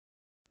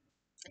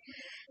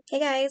Hey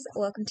guys,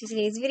 welcome to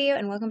today's video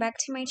and welcome back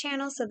to my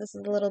channel. So this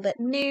is a little bit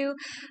new.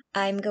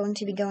 I'm going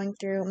to be going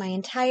through my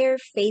entire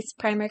face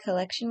primer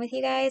collection with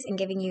you guys and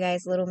giving you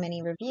guys little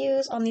mini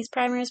reviews on these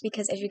primers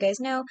because as you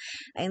guys know,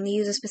 I only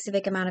use a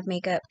specific amount of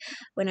makeup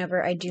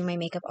whenever I do my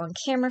makeup on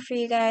camera for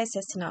you guys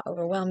just to not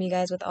overwhelm you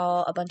guys with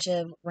a bunch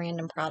of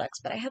random products,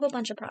 but I have a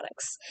bunch of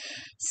products.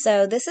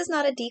 So this is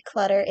not a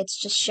declutter, it's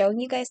just showing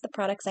you guys the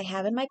products I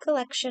have in my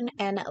collection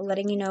and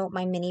letting you know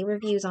my mini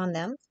reviews on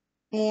them.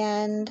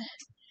 And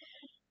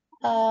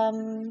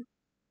um,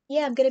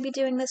 yeah, I'm gonna be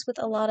doing this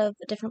with a lot of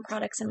different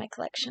products in my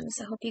collection.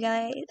 So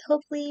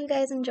hopefully you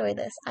guys enjoy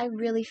this. I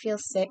really feel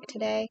sick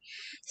today,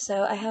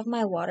 so I have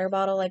my water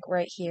bottle like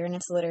right here, and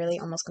it's literally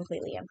almost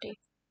completely empty.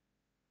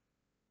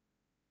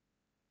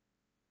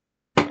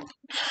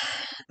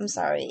 I'm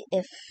sorry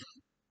if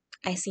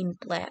I seem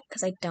black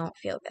because I don't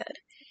feel good.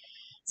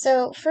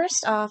 So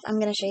first off, I'm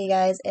gonna show you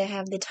guys. I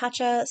have the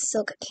Tatcha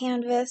Silk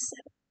Canvas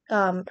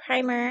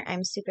primer.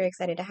 I'm super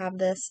excited to have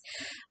this.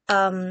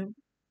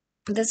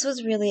 This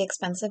was really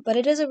expensive, but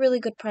it is a really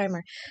good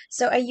primer.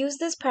 So I use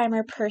this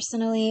primer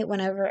personally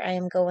whenever I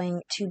am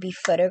going to be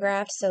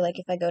photographed. So like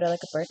if I go to like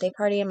a birthday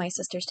party and my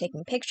sister's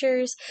taking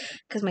pictures,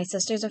 because my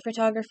sister's a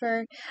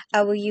photographer,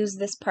 I will use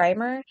this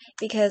primer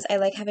because I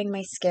like having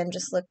my skin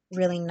just look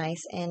really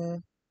nice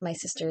in my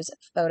sister's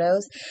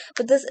photos.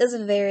 But this is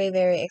a very,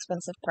 very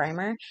expensive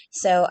primer,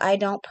 so I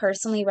don't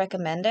personally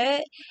recommend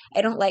it.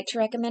 I don't like to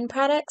recommend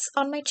products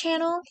on my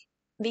channel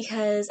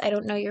because I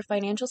don't know your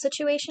financial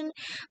situation.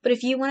 But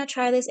if you want to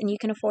try this and you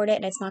can afford it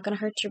and it's not going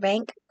to hurt your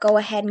bank, go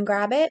ahead and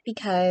grab it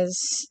because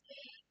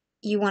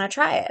you want to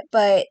try it.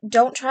 But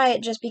don't try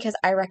it just because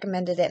I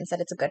recommended it and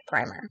said it's a good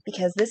primer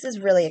because this is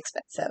really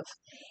expensive.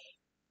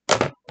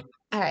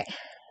 Alright,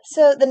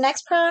 so the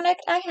next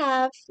product I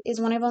have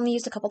is one I've only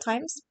used a couple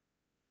times.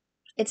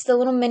 It's the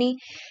little mini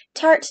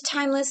Tarte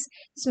Timeless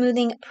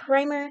Smoothing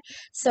Primer.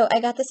 So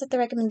I got this at the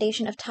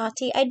recommendation of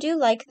Tati. I do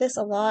like this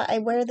a lot. I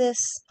wear this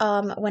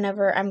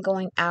whenever I'm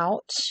going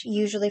out,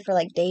 usually for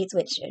like dates,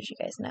 which as you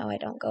guys know, I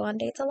don't go on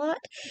dates a lot,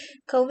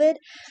 COVID.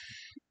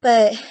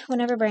 But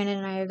whenever Brandon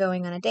and I are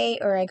going on a date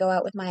or I go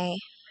out with my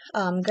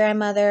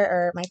grandmother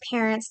or my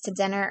parents to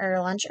dinner or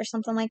lunch or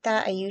something like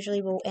that, I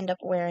usually will end up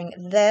wearing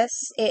this.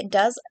 It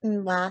does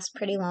last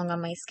pretty long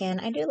on my skin.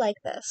 I do like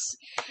this.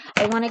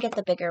 I want to get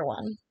the bigger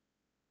one.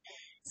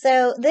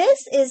 So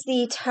this is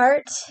the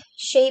Tarte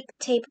Shape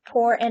Tape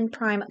Pore and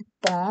Prime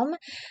Balm.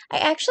 I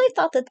actually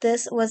thought that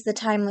this was the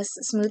Timeless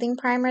Smoothing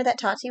Primer that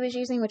Tati was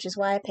using, which is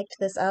why I picked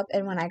this up.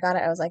 And when I got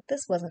it, I was like,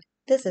 this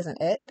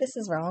isn't it. This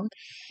is wrong.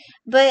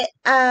 But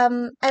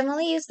I've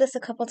only used this a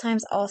couple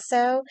times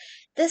also.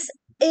 This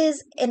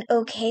is an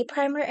okay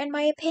primer in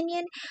my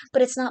opinion,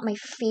 but it's not my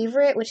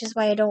favorite, which is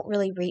why I don't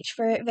really reach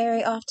for it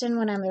very often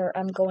when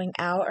I'm going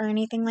out or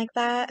anything like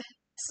that.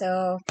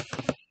 So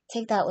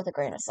take that with a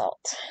grain of salt.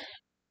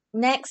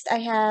 Next, I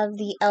have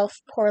the e.l.f.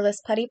 Poreless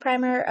Putty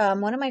Primer.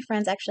 One of my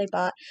friends actually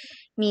bought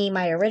me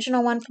my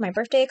original one for my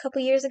birthday a couple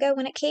years ago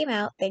when it came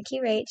out. Thank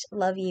you, Rach.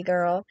 Love you,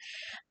 girl.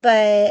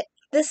 But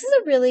this is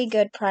a really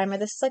good primer.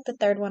 This is like the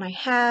third one I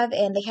have,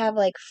 and they have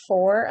like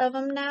 4 of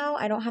them now.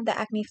 I don't have the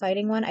acne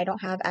fighting one. I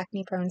don't have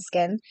acne prone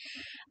skin.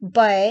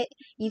 But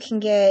you can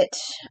get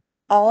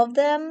all of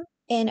them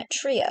in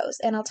trios,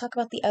 and I'll talk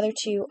about the other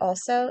 2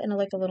 also in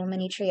like a little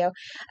mini trio.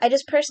 I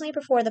just personally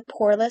prefer the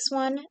poreless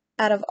one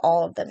out of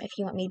all of them, if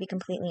you want me to be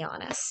completely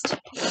honest.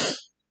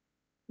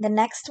 The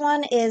next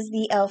one is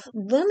the e.l.f.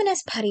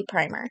 Luminous Putty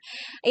Primer.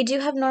 I do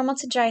have normal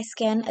to dry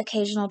skin,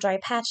 occasional dry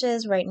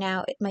patches. Right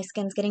now, my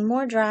skin's getting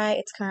more dry.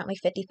 It's currently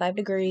 55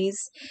 degrees.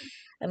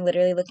 I'm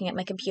literally looking at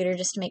my computer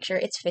just to make sure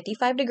it's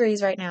 55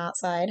 degrees right now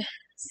outside.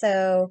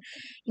 So,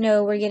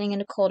 we're getting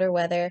into colder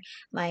weather.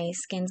 My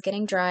skin's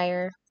getting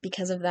drier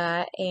because of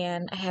that,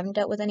 and I haven't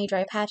dealt with any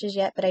dry patches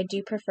yet, but I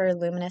do prefer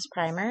luminous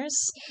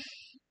primers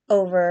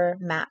over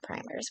matte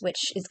primers, which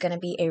is going to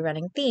be a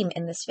running theme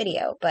in this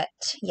video. But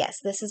yes,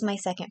 this is my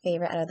second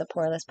favorite out of the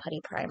Poreless Putty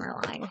Primer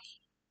line.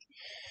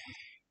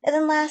 And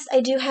then last,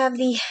 I do have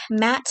the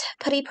matte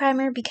putty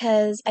primer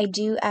because I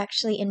do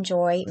actually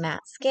enjoy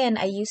matte skin.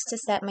 I used to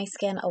set my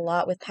skin a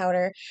lot with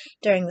powder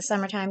during the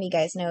summertime. You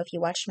guys know if you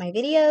watched my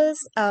videos.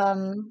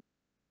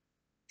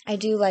 I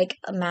do like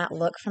a matte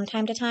look from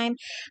time to time,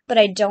 but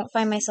I don't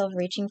find myself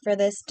reaching for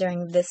this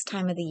during this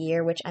time of the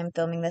year, which I'm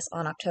filming this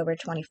on October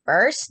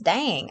 21st.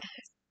 Dang.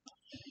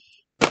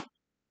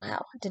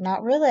 Wow, did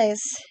not realize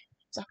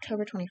it's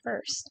October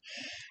 21st.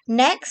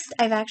 Next,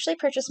 I've actually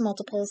purchased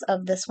multiples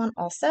of this one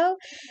also.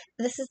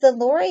 This is the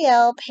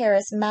L'Oreal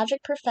Paris Magic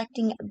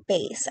Perfecting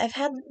Base. I've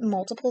had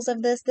multiples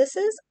of this. This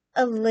is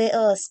a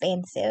little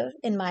expensive,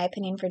 in my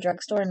opinion, for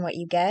drugstore and what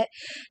you get.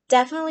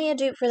 Definitely a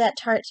dupe for that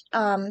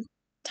Tarte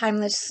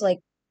Timeless, like,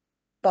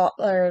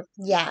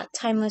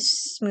 Timeless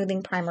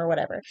Smoothing Primer,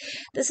 whatever.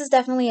 This is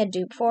definitely a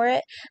dupe for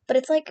it, but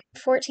it's like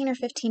 $14 or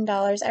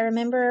 $15. I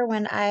remember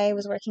when I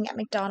was working at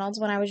McDonald's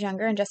when I was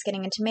younger and just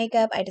getting into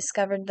makeup, I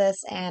discovered this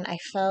and I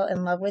fell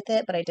in love with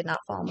it, but I did not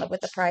fall in love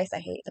with the price. I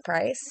hate the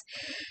price.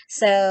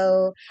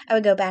 So I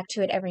would go back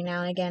to it every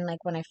now and again.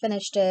 Like when I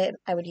finished it,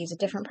 I would use a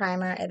different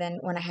primer, and then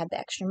when I had the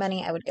extra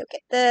money, I would go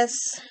get this.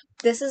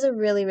 This is a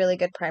really, really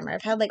good primer.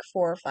 I've had like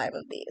 4 or 5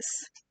 of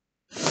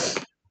these.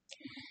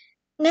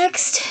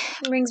 Next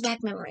brings back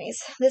memories.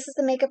 This is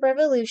the Makeup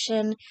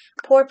Revolution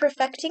Pore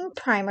Perfecting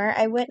Primer.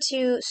 I went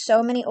to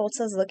so many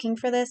Ultas looking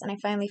for this, and I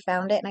finally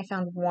found it, and I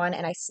found one,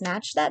 and I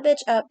snatched that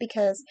bitch up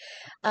because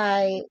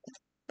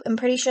I'm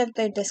pretty sure that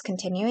they're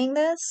discontinuing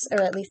this,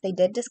 or at least they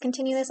did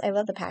discontinue this. I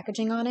love the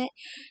packaging on it.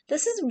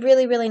 This is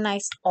really, really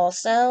nice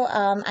also.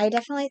 I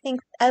definitely think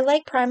I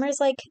like primers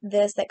like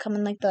this that come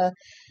in like the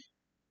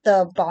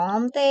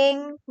balm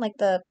thing, like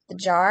the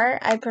jar.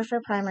 I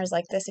prefer primers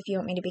like this if you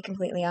want me to be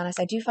completely honest.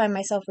 I do find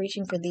myself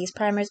reaching for these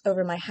primers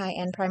over my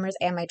high-end primers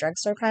and my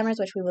drugstore primers,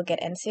 which we will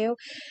get into.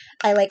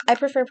 I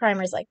prefer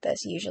primers like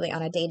this usually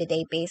on a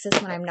day-to-day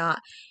basis when I'm not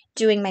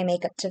doing my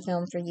makeup to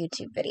film for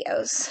YouTube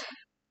videos.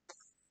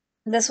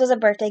 This was a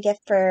birthday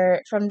gift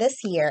from this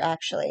year,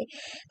 actually.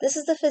 This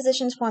is the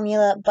Physicians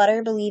Formula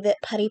Butter Believe It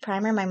Putty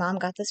Primer. My mom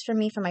got this for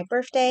me for my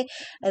birthday.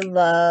 I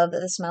love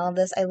the smell of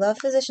this. I love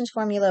Physicians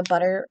Formula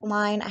Butter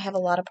line. I have a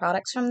lot of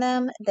products from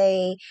them.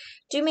 They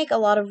do make a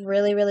lot of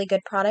really, really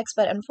good products,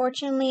 but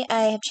unfortunately,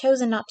 I have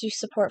chosen not to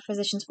support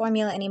Physicians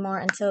Formula anymore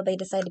until they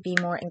decide to be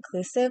more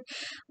inclusive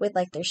with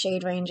like their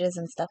shade ranges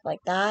and stuff like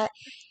that.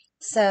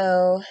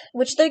 So,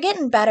 which they're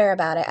getting better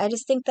about it. I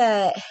just think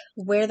that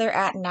where they're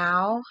at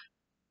now,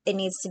 it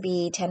needs to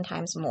be 10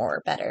 times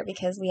more better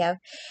because we have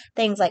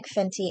things like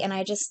Fenty, and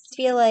I just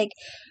feel like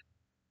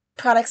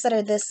products that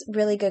are this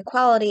really good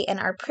quality and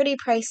are pretty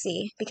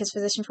pricey, because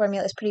Physician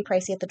Formula is pretty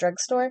pricey at the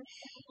drugstore,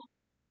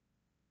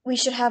 we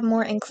should have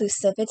more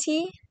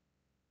inclusivity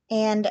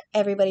and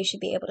everybody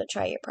should be able to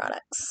try your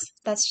products.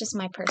 That's just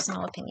my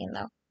personal opinion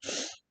though.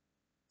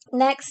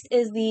 Next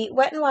is the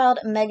Wet n Wild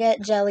Mega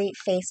Jelly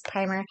Face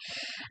Primer.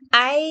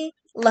 I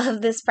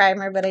love this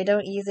primer, but I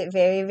don't use it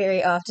very,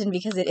 very often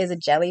because it is a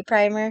jelly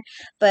primer.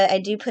 But I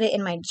do put it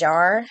in my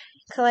jar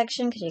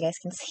collection because you guys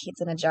can see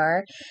it's in a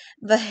jar.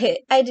 But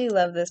I do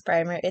love this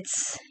primer.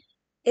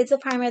 It's a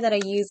primer that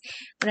I use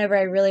whenever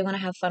I really want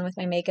to have fun with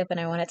my makeup and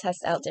I want to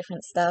test out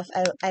different stuff.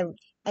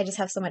 I just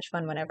have so much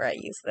fun whenever I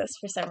use this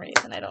for some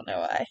reason. I don't know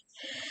why.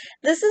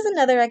 This is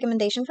another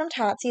recommendation from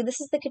Tatsi. This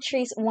is the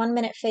Catrice 1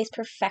 Minute Face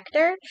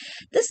Perfector.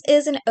 This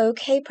is an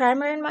okay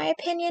primer in my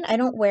opinion. I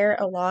don't wear it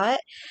a lot.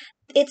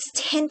 It's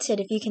tinted,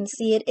 if you can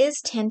see. It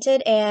is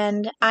tinted,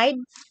 and I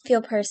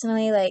feel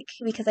personally like,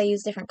 because I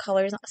use different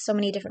colors, so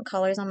many different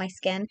colors on my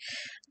skin,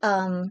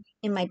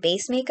 in my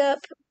base makeup,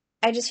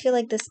 I just feel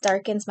like this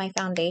darkens my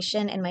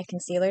foundation and my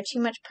concealer too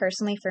much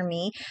personally for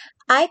me.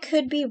 I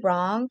could be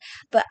wrong,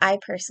 but I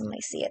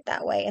personally see it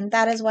that way, and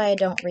that is why I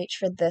don't reach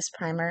for this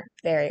primer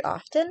very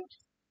often.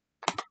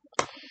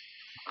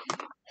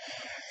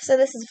 So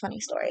this is a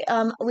funny story.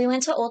 We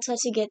went to Ulta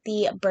to get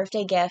the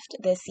birthday gift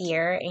this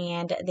year,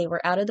 and they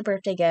were out of the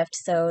birthday gift,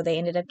 so they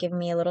ended up giving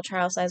me a little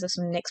trial size of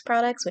some NYX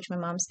products, which my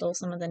mom stole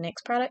some of the NYX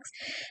products.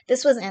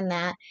 This was in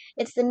that.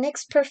 It's the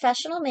NYX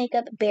Professional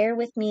Makeup Bare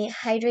With Me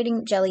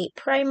Hydrating Jelly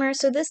Primer.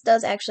 So this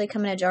does actually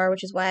come in a jar,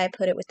 which is why I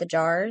put it with the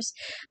jars.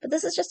 But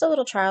this is just a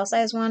little trial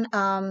size one.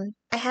 I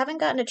haven't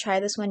gotten to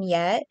try this one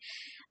yet.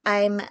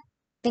 I'm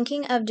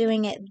thinking of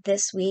doing it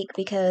this week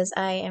because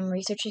I am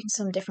researching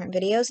some different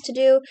videos to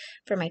do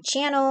for my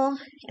channel,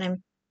 and I'm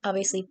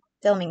obviously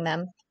filming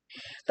them.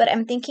 But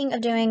I'm thinking of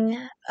doing,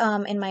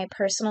 in my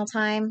personal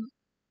time,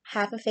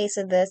 half a face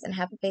of this and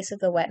half a face of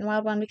the Wet n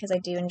Wild one because I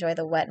do enjoy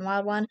the Wet n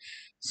Wild one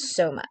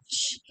so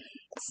much.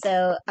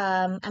 So,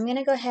 I'm going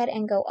to go ahead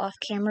and go off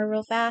camera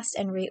real fast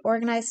and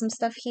reorganize some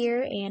stuff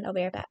here, and I'll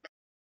be right back.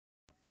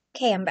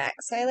 Okay, I'm back.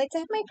 So I like to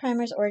have my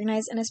primers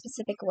organized in a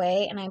specific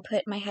way, and I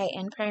put my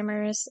high-end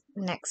primers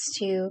next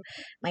to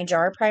my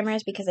jar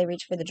primers because I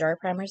reach for the jar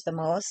primers the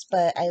most,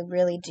 but I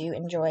really do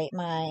enjoy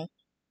my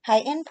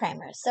high-end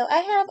primers. So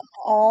I have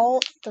all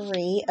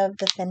 3 of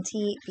the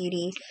Fenty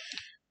Beauty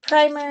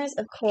primers,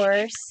 of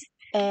course,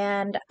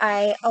 and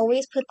I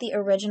always put the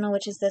original,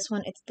 which is this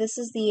one. This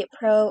is the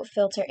Pro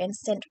Filter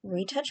Instant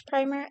Retouch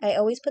Primer. I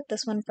always put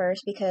this one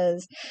first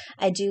because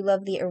I do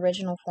love the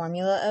original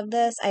formula of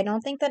this. I don't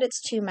think that it's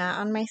too matte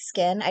on my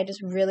skin. I just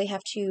really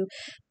have to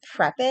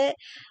prep it.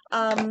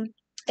 I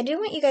do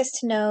want you guys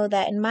to know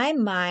that in my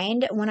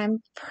mind, when I'm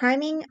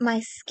priming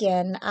my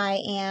skin,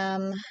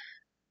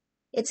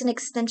 it's an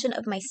extension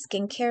of my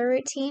skincare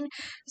routine.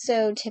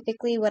 So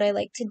typically what I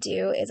like to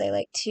do is I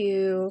like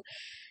to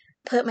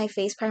put my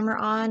face primer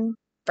on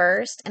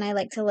first, and I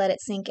like to let it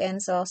sink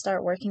in, so I'll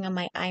start working on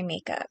my eye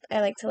makeup.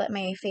 I like to let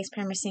my face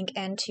primer sink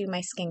into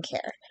my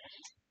skincare.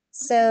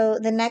 So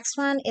the next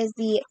one is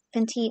the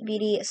Fenty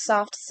Beauty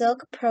Soft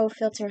Silk Pro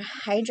Filter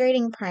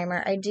Hydrating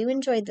Primer. I do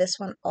enjoy this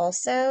one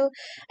also.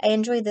 I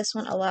enjoy this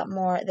one a lot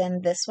more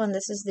than this one.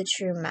 This is the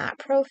True Matte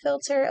Pro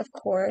Filter, of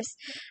course.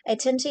 I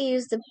tend to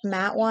use the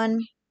matte one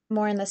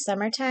more in the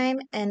summertime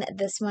and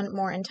this one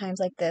more in times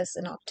like this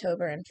in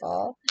October and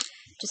fall,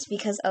 just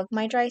because of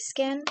my dry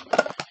skin.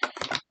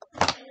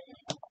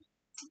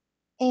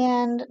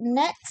 And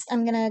next,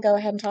 I'm going to go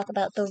ahead and talk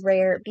about the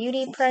Rare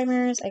Beauty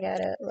primers. I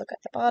gotta look at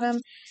the bottom.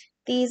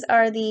 These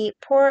are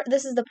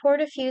this is the Pore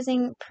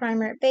Diffusing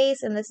Primer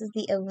Base, and this is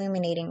the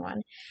Illuminating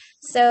one.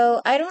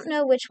 So, I don't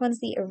know which one's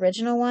the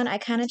original one. I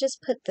kind of just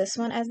put this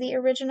one as the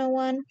original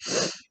one.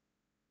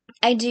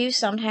 I do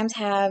sometimes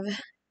have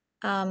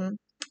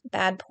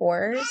bad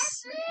pores,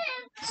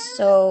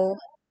 so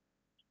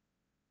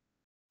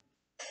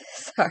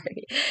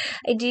sorry.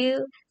 I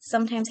do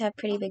sometimes have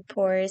pretty big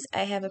pores.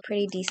 I have a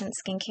pretty decent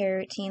skincare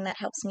routine that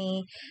helps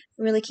me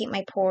really keep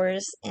my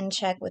pores in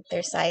check with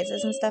their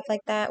sizes and stuff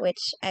like that, which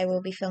I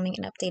will be filming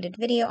an updated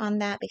video on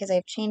that because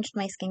I've changed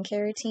my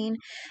skincare routine.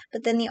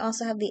 But then they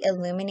also have the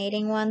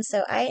illuminating one,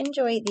 so I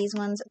enjoy these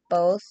ones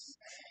both.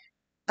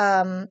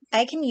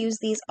 I can use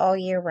these all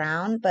year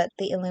round, but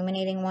the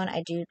illuminating one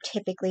I do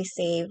typically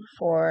save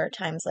for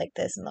times like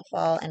this in the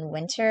fall and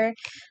winter.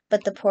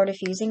 But the pore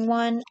diffusing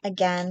one,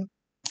 again,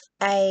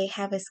 I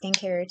have a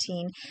skincare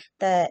routine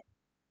that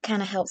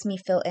kind of helps me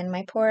fill in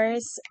my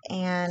pores,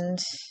 and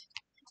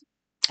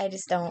I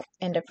just don't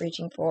end up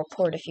reaching for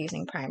pore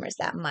diffusing primers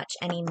that much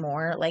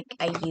anymore like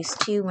I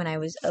used to when I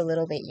was a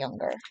little bit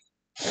younger.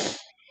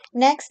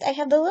 Next, I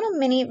have the little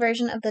mini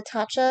version of the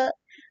Tatcha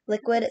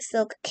Liquid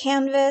Silk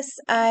Canvas.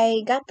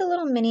 I got the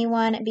little mini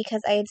one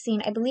because I had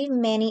seen, I believe,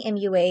 Manny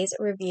MUA's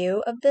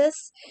review of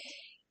this,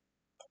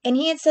 and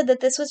he had said that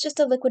this was just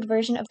a liquid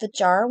version of the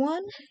jar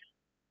one.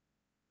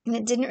 And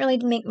it didn't really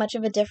make much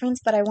of a difference,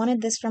 but I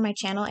wanted this for my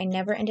channel. I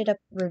never ended up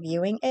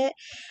reviewing it.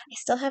 I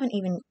still haven't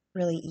even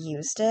really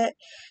used it.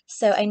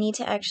 So I need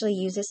to actually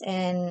use this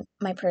in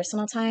my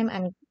personal time.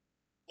 I'm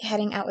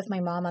heading out with my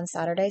mom on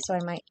Saturday, so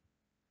I might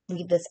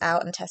leave this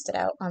out and test it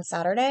out on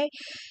Saturday.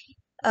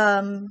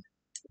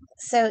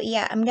 So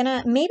yeah,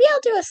 maybe I'll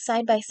do a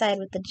side-by-side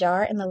with the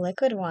jar and the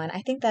liquid one.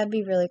 I think that'd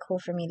be really cool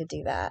for me to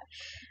do that.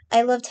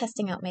 I love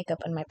testing out makeup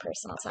in my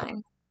personal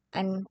time.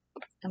 I'm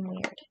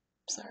weird.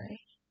 Sorry.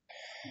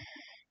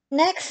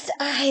 Next,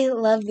 I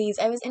love these.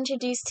 I was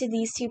introduced to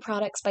these two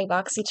products by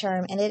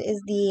BoxyCharm, and it is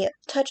the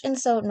Touch In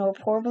So No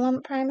Pore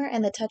Volume Primer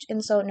and the Touch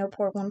In So No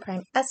Pore Volume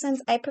Prime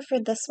Essence. I prefer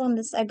this one.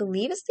 This, I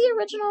believe, is the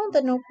original,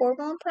 the No Pore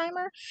Volume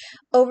Primer,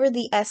 over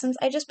the Essence.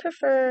 I just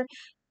prefer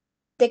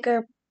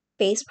thicker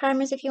base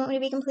primers, if you want me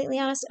to be completely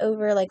honest,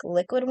 over like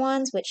liquid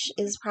ones, which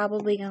is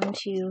probably going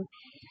to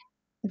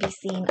be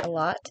seen a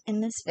lot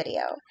in this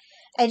video.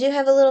 I do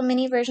have a little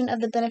mini version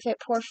of the Benefit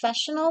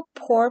Professional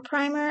Pore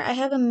Primer. I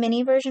have a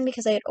mini version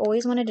because I had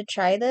always wanted to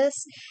try this.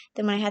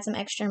 Then when I had some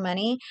extra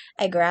money,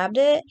 I grabbed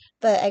it,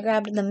 but I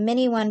grabbed the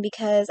mini one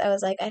because I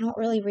was like, I don't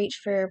really reach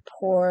for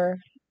pore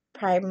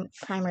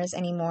primers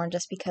anymore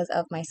just because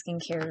of my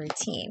skincare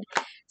routine.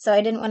 So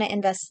I didn't want to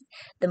invest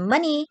the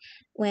money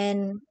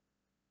when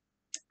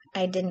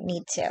I didn't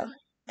need to.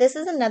 This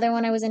is another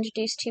one I was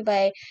introduced to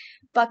by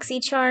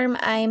BoxyCharm.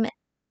 I'm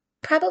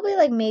probably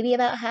like maybe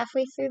about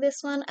halfway through this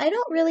one. I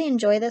don't really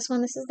enjoy this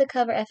one. This is the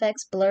Cover FX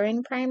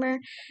Blurring Primer.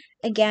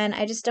 Again,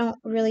 I just don't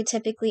really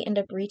typically end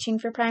up reaching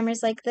for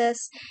primers like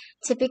this.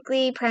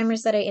 Typically,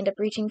 primers that I end up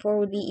reaching for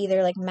would be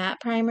either like matte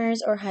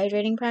primers or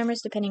hydrating primers,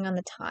 depending on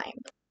the time.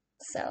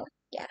 So,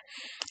 yeah.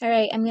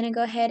 Alright, I'm going to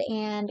go ahead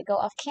and go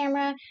off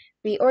camera,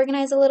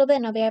 reorganize a little bit,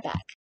 and I'll be right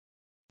back.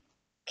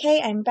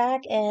 Okay, I'm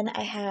back and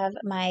I have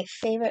my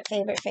favorite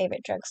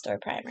drugstore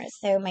primers.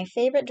 So my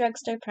favorite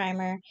drugstore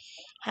primer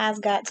has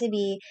got to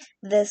be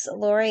this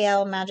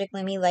L'Oreal Magic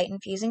Lumi Light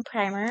Infusing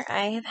Primer.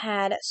 I have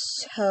had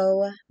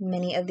so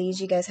many of these.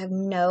 You guys have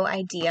no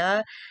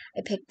idea.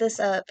 I picked this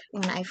up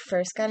when I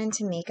first got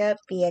into makeup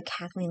via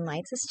Kathleen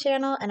Lights'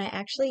 channel, and I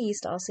actually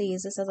used to also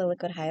use this as a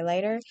liquid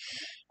highlighter.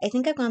 I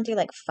think I've gone through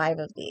like 5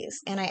 of these,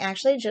 and I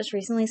actually just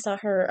recently saw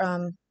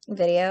her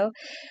video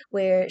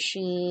where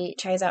she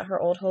tries out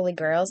her Old Holy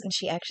Grails, and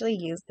she actually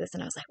used this,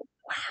 and I was like,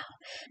 wow.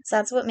 So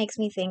that's what makes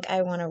me think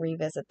I want to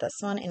revisit this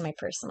one in my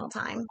personal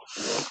time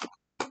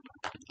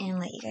and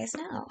let you guys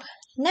know.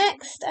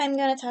 Next, I'm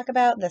going to talk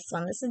about this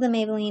one. This is the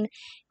Maybelline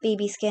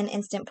Baby Skin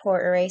Instant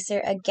Pore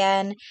Eraser.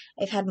 Again,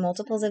 I've had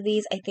multiples of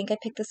these. I think I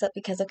picked this up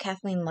because of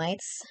Kathleen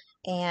Lights,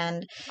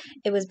 and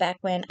it was back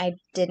when I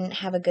didn't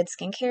have a good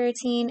skincare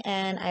routine,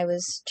 and I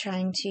was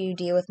trying to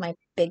deal with my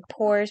big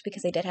pores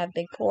because I did have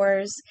big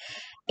pores,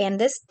 and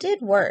this did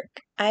work.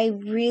 I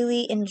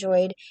really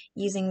enjoyed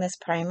using this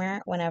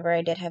primer whenever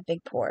I did have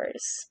big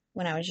pores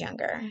when I was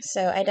younger.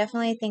 So I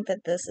definitely think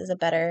that this is a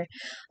better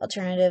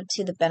alternative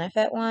to the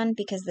Benefit one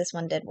because this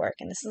one did work,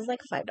 and this is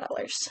like $5.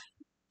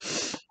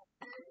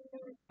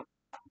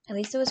 At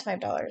least it was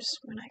 $5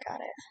 when I got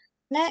it.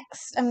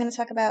 Next, I'm going to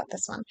talk about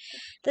this one.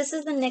 This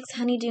is the NYX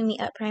Honeydew Me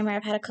Up Primer.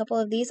 I've had a couple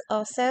of these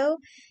also.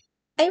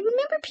 I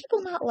remember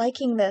people not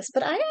liking this,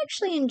 but I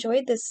actually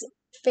enjoyed this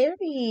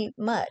very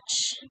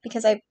much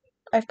because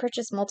I've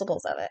purchased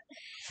multiples of it.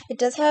 It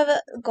does have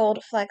a gold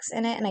flecks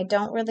in it, and I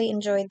don't really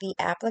enjoy the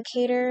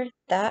applicator.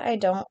 That I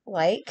don't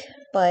like,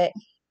 but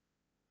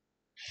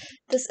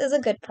this is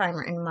a good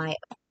primer in my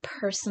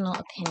personal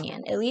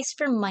opinion, at least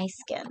for my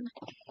skin.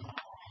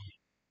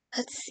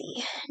 Let's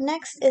see.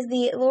 Next is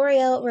the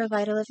L'Oreal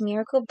Revitalift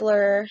Miracle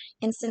Blur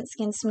Instant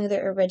Skin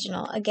Smoother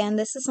Original. Again,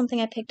 this is something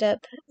I picked up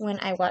when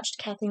I watched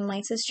Kathleen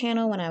Lights'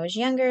 channel when I was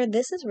younger.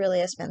 This is really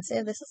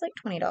expensive. This is like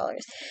 $20.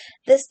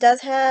 This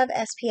does have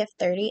SPF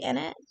 30 in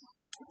it.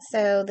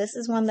 So this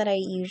is one that I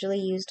usually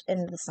used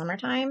in the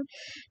summertime.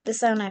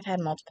 This one I've had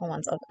multiple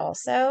ones of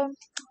also.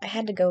 I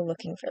had to go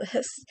looking for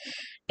this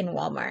in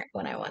Walmart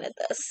when I wanted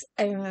this.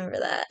 I remember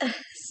that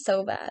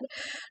so bad.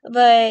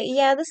 But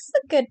yeah, this is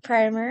a good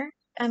primer.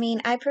 I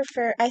mean, I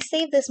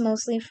save this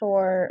mostly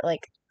for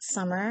like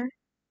summer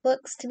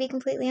looks, to be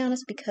completely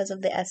honest, because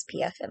of the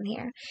SPF in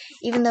here.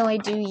 Even though I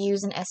do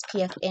use an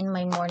SPF in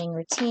my morning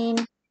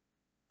routine,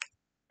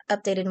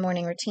 updated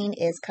morning routine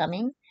is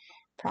coming,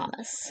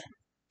 promise.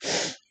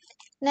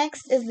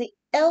 Next is the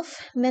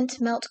e.l.f.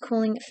 Mint Melt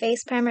Cooling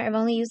Face Primer. I've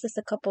only used this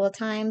a couple of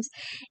times.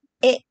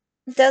 It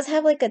does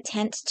have like a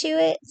tint to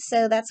it,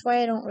 so that's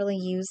why I don't really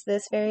use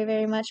this very,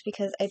 very much,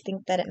 because I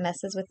think that it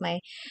messes with my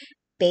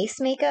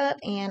base makeup,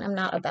 and I'm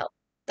not about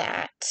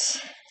that.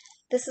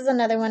 This is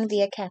another one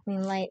via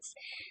Kathleen Lights.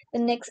 The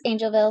NYX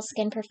Angel Veil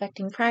Skin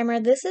Perfecting Primer.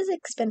 This is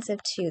expensive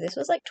too. This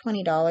was like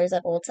 $20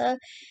 at Ulta,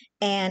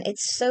 and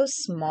it's so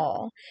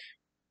small.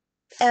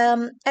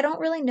 I don't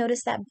really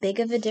notice that big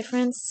of a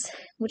difference,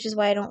 which is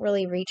why I don't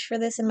really reach for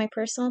this in my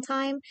personal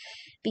time,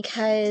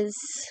 because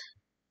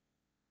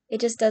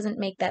it just doesn't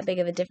make that big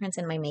of a difference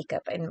in my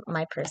makeup, in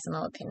my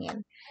personal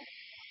opinion.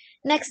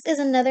 Next is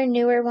another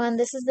newer one.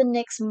 This is the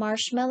NYX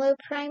Marshmallow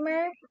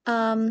Primer.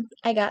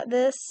 I got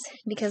this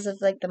because of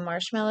like the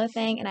marshmallow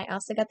thing, and I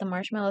also got the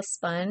marshmallow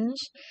sponge.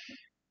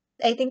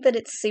 I think that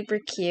it's super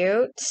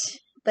cute,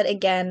 but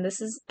again, this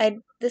is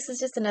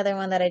just another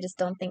one that I just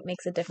don't think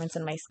makes a difference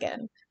in my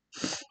skin.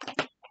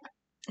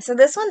 So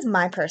this one's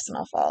my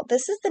personal fault.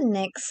 This is the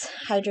NYX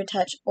Hydro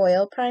Touch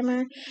Oil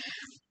Primer.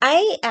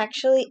 I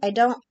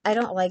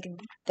don't like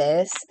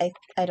this.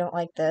 I don't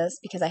like this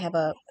because I have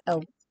a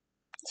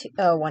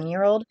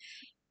 1-year-old,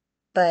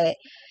 but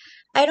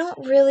I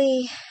don't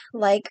really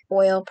like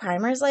oil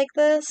primers like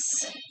this,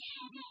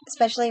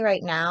 especially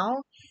right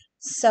now.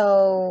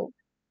 So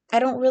I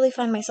don't really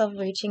find myself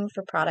reaching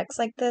for products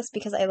like this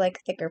because I like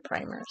thicker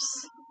primers.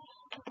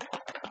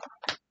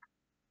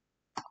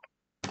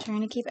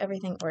 Trying to keep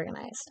everything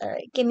organized. All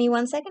right, give me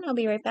 1 second. I'll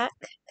be right back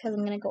because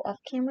I'm going to go off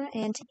camera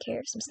and take care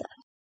of some stuff.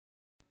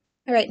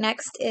 All right,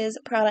 next is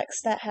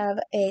products that have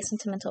a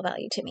sentimental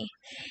value to me.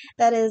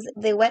 That is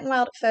the Wet n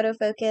Wild Photo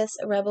Focus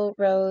Rebel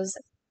Rose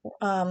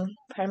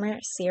primer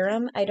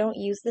serum. I don't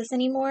use this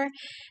anymore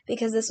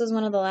because this was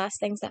one of the last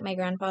things that my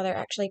grandfather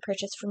actually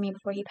purchased for me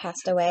before he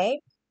passed away.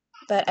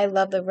 But I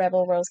love the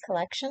Rebel Rose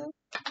collection,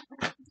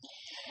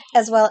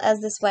 as well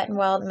as this Wet n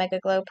Wild Mega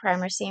Glow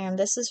Primer Serum.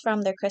 This is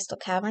from their Crystal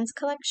Caverns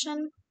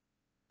collection.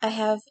 I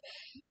have,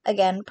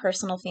 again,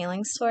 personal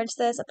feelings towards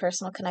this, a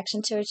personal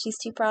connection towards these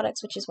two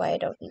products, which is why I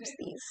don't use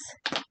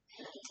these.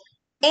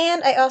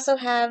 And I also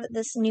have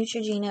this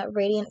Neutrogena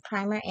Radiant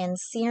Primer and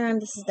Serum.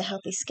 This is the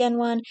Healthy Skin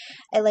one.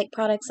 I like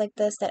products like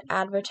this that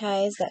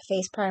advertise that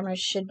face primers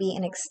should be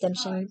an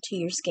extension to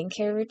your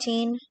skincare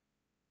routine,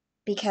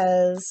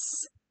 because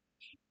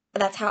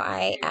that's how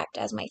I act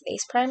as my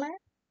face primer.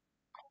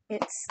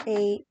 It's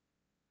a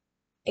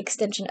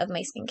extension of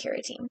my skincare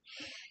routine.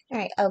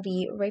 Alright, I'll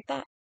be right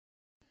back.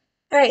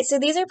 Alright, so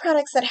these are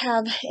products that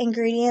have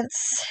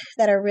ingredients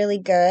that are really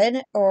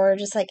good, or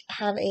just like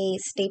have a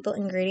staple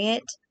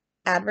ingredient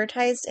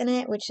advertised in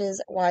it, which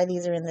is why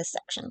these are in this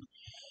section.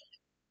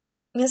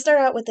 I'm going to start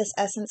out with this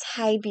Essence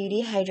High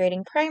Beauty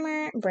Hydrating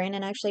Primer.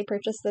 Brandon actually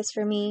purchased this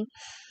for me.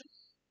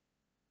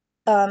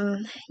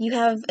 You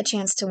have a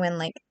chance to win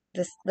like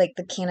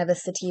the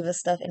cannabis sativa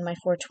stuff in my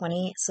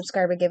 420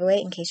 subscriber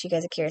giveaway. In case you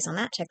guys are curious on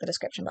that, check the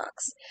description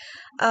box.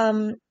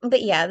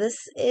 But yeah,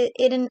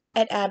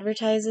 it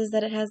advertises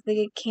that it has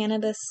the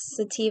cannabis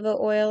sativa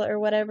oil or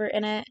whatever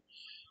in it.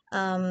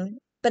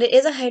 But it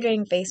is a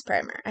hydrating face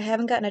primer. I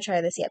haven't gotten to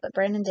try this yet, but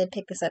Brandon did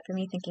pick this up for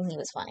me thinking he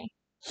was funny.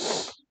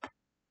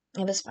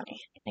 It was funny,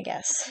 I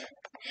guess.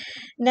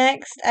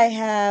 Next, I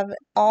have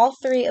all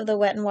 3 of the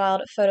Wet n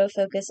Wild Photo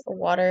Focus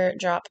Water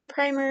Drop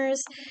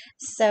Primers.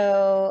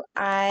 So,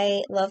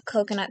 I love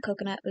coconut.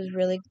 Coconut was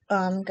really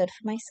good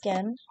for my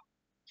skin.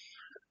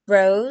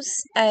 Rose.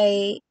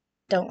 I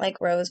don't like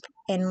rose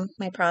in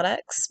my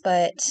products,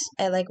 but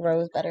I like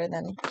rose better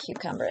than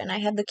cucumber. And I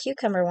have the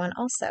cucumber one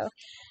also.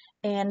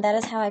 And that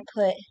is how I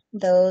put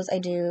those. I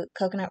do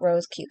coconut,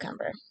 rose,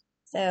 cucumber.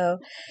 So,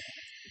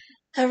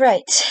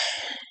 alright.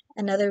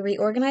 Another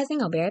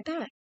reorganizing. I'll be right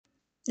back.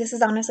 This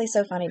is honestly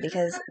so funny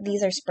because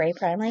these are spray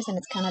primers and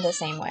it's kind of the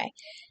same way.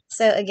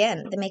 So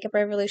again, the Makeup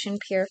Revolution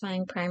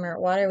Purifying Primer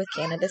Water with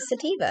Cannabis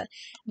Sativa.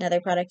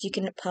 Another product you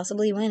can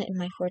possibly win in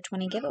my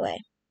 420 giveaway.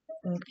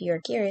 if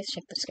you're curious,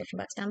 check the description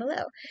box down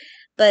below.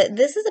 But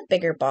this is a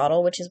bigger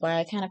bottle, which is why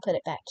I kind of put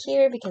it back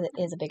here because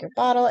it is a bigger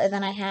bottle. And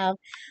then I have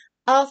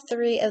all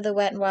three of the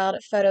Wet n Wild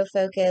Photo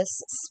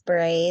Focus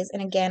sprays.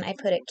 And again, I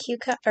put it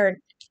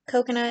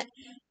coconut,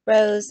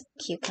 rose,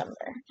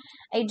 cucumber.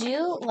 I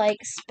do like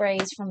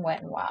sprays from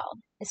Wet n Wild,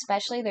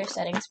 especially their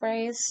setting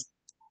sprays.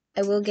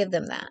 I will give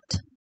them that.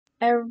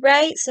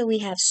 Alright, so we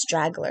have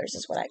stragglers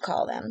is what I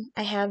call them.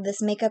 I have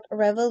this Makeup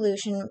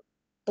Revolution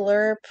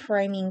Blur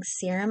Priming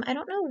Serum. I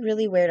don't know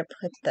really where to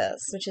put this,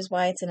 which is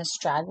why it's in a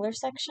straggler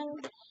section.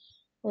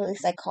 Well, at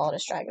least I call it a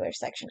straggler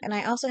section. And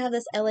I also have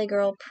this LA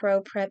Girl Pro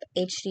Prep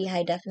HD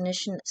High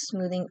Definition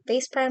Smoothing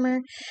Face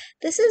Primer.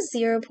 This is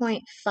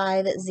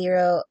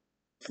 0.50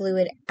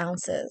 fluid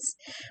ounces,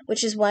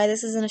 which is why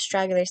this is in a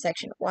straggler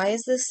section. Why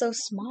is this so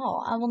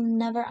small? I will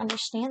never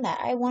understand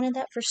that. I wanted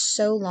that for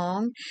so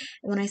long.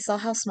 And when I saw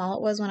how small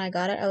it was when I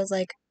got it, I was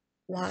like,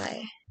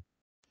 why?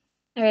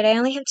 Alright, I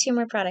only have 2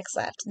 more products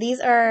left.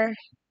 These are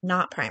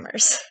not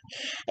primers.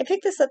 I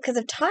picked this up because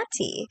of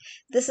Tati.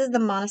 This is the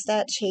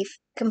Monistat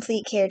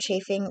Complete Care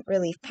Chafing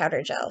Relief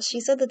Powder Gel.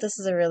 She said that this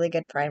is a really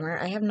good primer.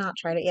 I have not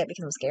tried it yet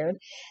because I'm scared.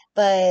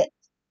 But,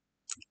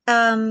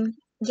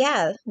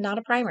 yeah, not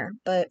a primer.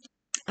 But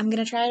I'm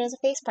going to try it as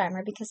a face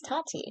primer because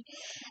Tati.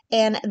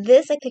 And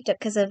this I picked up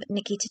because of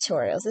Nikkie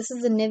Tutorials. This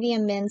is the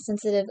Nivea Men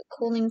Sensitive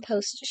Cooling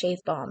Post Shave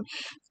Balm.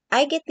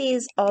 I get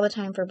these all the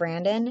time for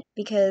Brandon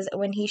because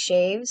when he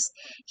shaves,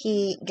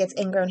 he gets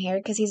ingrown hair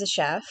because he's a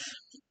chef,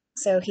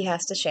 so he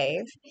has to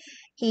shave.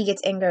 He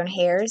gets ingrown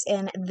hairs,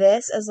 and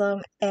this, as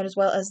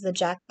well as the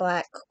Jack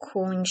Black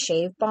Cooling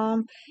Shave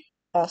Balm,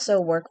 also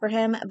work for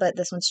him, but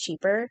this one's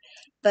cheaper.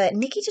 But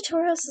Nikkie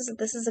Tutorials says that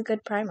this is a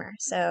good primer,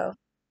 so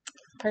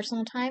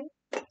personal time.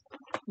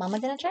 Mama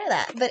gonna try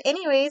that. But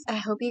anyways, I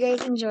hope you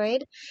guys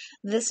enjoyed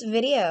this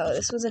video.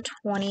 This was a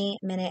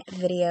 20-minute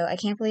video. I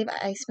can't believe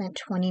I spent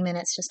 20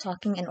 minutes just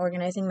talking and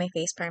organizing my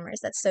face primers.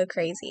 That's so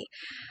crazy.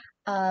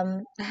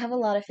 I have a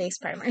lot of face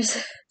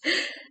primers.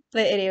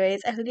 But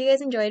anyways, I hope you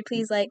guys enjoyed.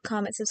 Please like,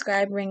 comment,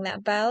 subscribe, ring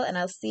that bell, and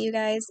I'll see you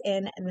guys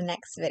in the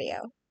next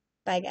video.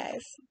 Bye,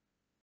 guys.